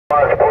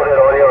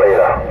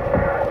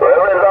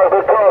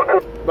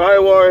Bye,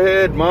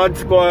 Warhead, Mod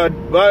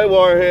Squad. Bye,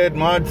 Warhead,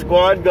 Mod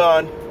Squad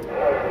gone.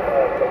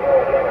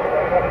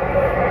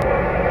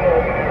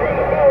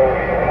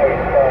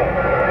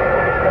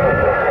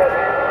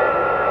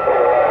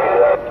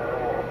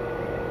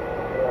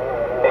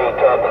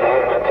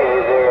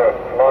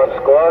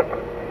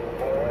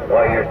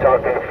 While you're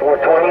talking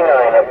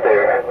 429 up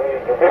there.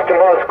 Mr.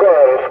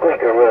 ModSquad,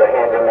 Squeaker with a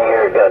hand in the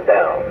air got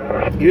down.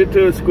 You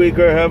too,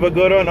 Squeaker. Have a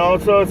good one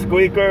also.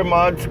 Squeaker,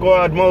 Mod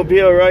Squad,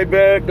 Mobile, right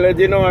back. Let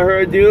you know I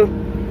heard you.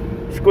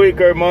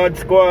 Squeaker, Mod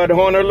Squad,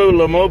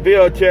 Honolulu,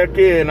 Mobile, check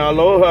in.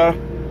 Aloha.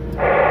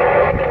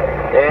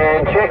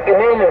 And checking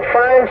in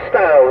fine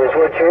style is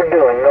what you're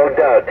doing, no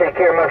doubt. Take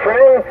care, my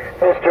friend.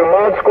 Mr.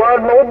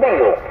 ModSquad,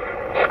 Mobile.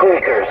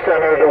 Squeaker,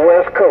 center of the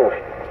West Coast.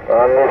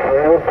 On this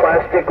new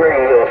plastic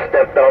radio,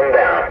 stepped on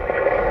down.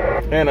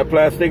 And a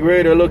plastic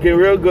radio looking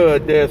real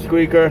good there,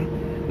 Squeaker.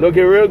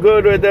 Looking real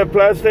good with that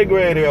plastic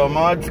radio.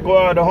 Mod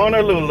Squad,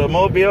 Honolulu,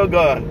 Mobile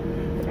gone. Boy,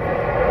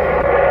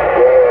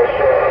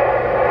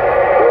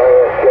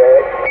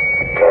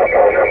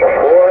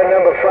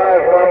 number 5,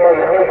 my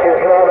Mother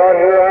Nature's not on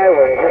your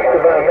island just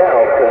about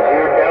now, because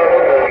you're down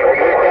on the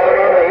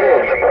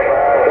edge.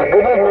 But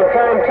good evening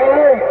time to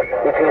you,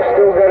 if you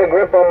still got a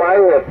grip on my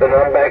lip and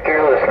I'm back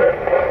here listening.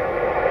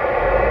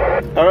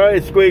 All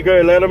right,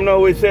 Squeaker, let them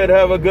know we said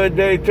have a good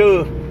day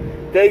too.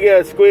 Take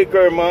care,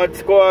 Squeaker, Mod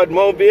Squad,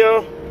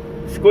 Mobile.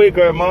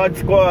 Squeaker, Mod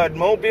Squad,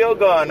 Mobile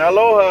gone.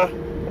 Aloha.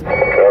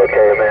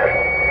 Okay, man.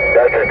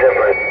 That's a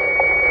different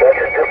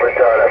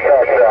on a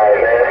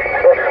FatCatHI, man.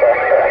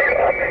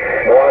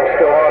 Well, I'm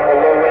still on the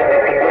low end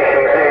of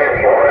conditions here.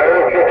 I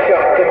heard Big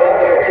Shot come in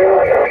there too.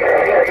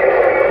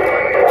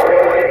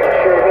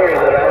 Sure here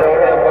that I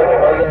don't have much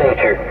Mother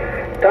Nature.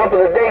 Top of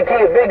the day to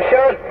you, Big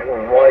Shot.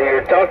 While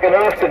you're talking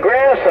off the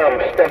grass,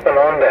 I'm stepping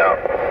on down.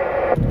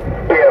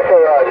 Yeah,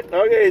 for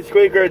Okay,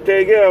 Squeaker,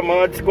 take care,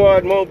 Mod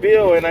Squad,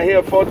 Mobile, and I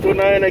hear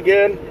 429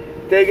 again.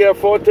 Take care,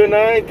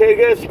 429, take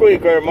care,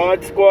 Squeaker,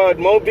 Mod Squad,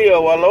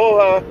 Mobile,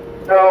 Aloha.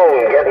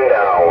 Oh, getting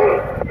down.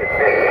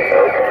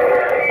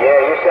 Yeah,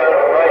 you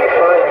sounded mighty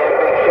fine there,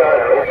 Big Shot.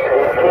 It's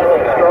keen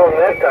and strong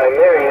that time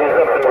there. He was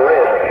up in the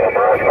red.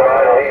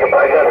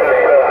 I got a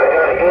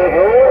good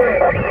rolling.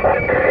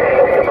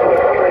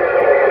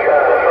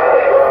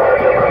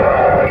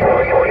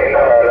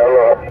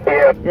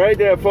 Right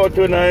there,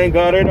 429,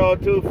 got it all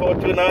too,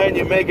 429.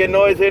 You making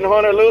noise in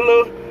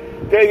Honolulu?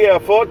 Take care,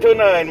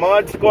 429,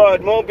 Mod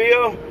Squad,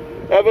 Mobile.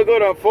 Have a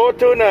good one,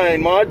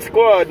 429, Mod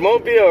Squad,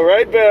 Mobile,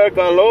 right back,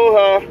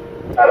 Aloha.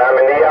 And I'm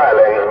in the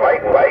islands,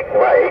 Mike. That's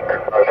why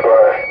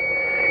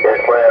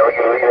it's playing, we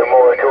can lead it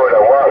more toward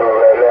Oahu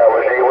right now.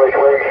 We'll see which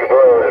way she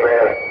blows,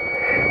 man.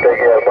 Take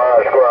care,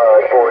 Mod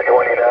Squad,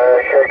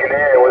 429, checking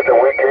in with the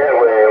weekend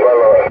wave,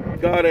 Aloha.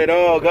 Got it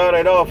all,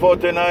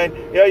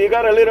 429. Yeah, you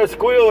got a little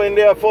squeal in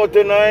there,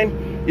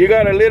 429. You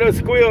got a little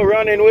squeal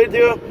running with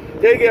you.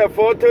 Take care,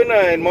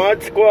 429,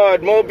 Mod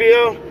Squad,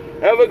 Mobile.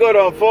 Have a good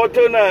one,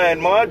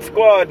 429, Mod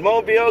Squad,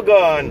 Mobile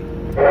gone.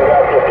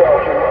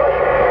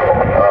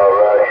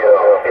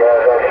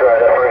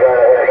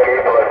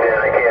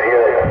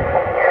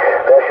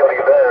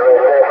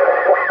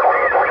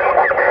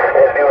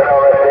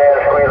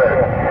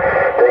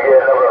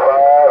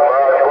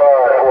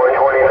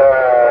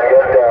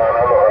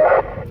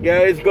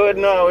 Yeah, it's good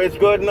now.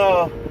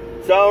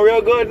 Sound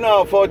real good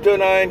now,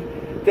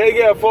 429. Take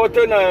care,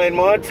 429,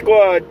 Mod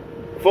Squad.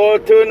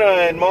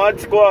 429, Mod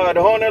Squad,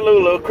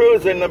 Honolulu,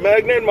 cruising the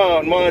Magnet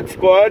Mountain, Mod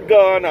Squad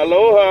gone,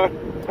 Aloha. Man,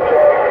 number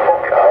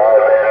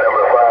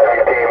 5,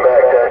 you came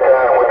back that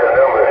time with the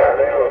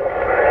numbers. You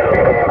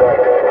came back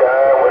that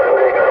time with the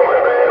big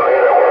numbers, man.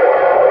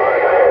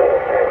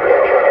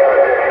 Check out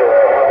this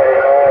Friday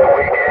night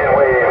weekend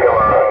wave,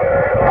 come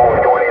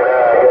on.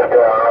 429, get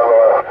down,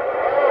 Aloha.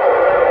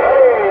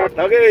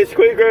 Okay,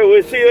 Squeaker,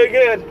 we'll see you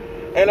again.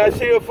 And I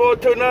see you,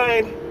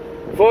 429.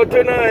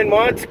 429,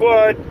 Mod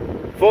Squad.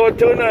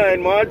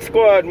 429, Mod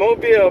Squad,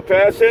 Mobile,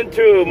 passing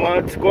through,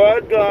 Mod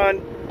Squad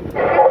gone.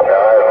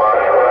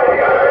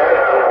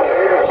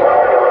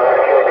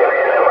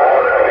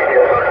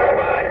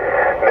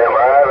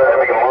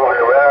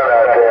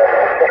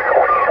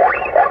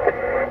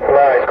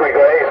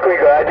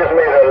 Squeaker, I just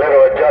made a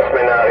little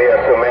adjustment out here,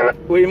 so man.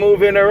 We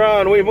moving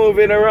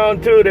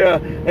around too there.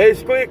 Hey,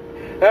 Squeak,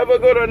 have a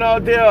good one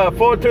out there.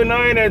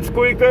 429 and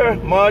Squeaker,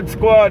 Mod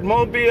Squad,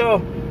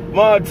 Mobile.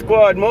 Mod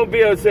Squad,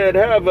 Mobile said,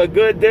 have a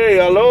good day.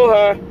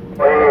 Aloha.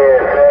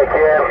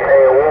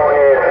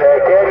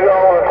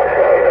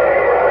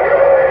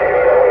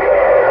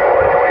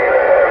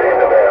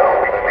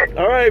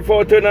 All right,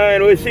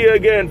 429. We'll see you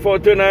again,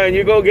 429.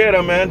 You go get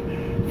him, man.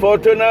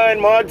 429,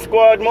 Mod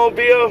Squad,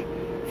 Mobile.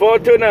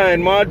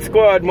 429, Mod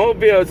Squad,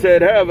 Mobile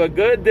said, have a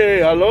good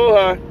day.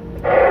 Aloha.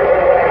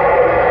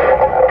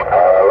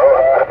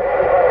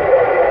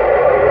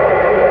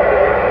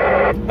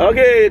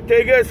 Okay,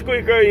 take care,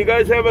 Squeaker. You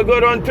guys have a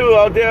good one too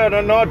out there on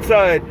the north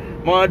side.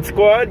 Mod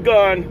Squad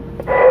gone.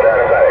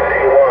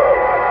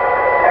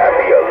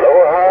 Happy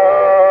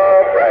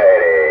Aloha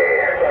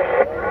Friday.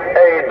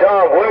 Hey,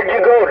 Dom, where'd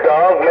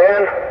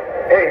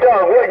Hey,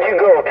 dog, where'd you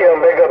go,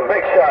 Kim?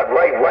 Big shot,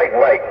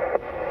 right.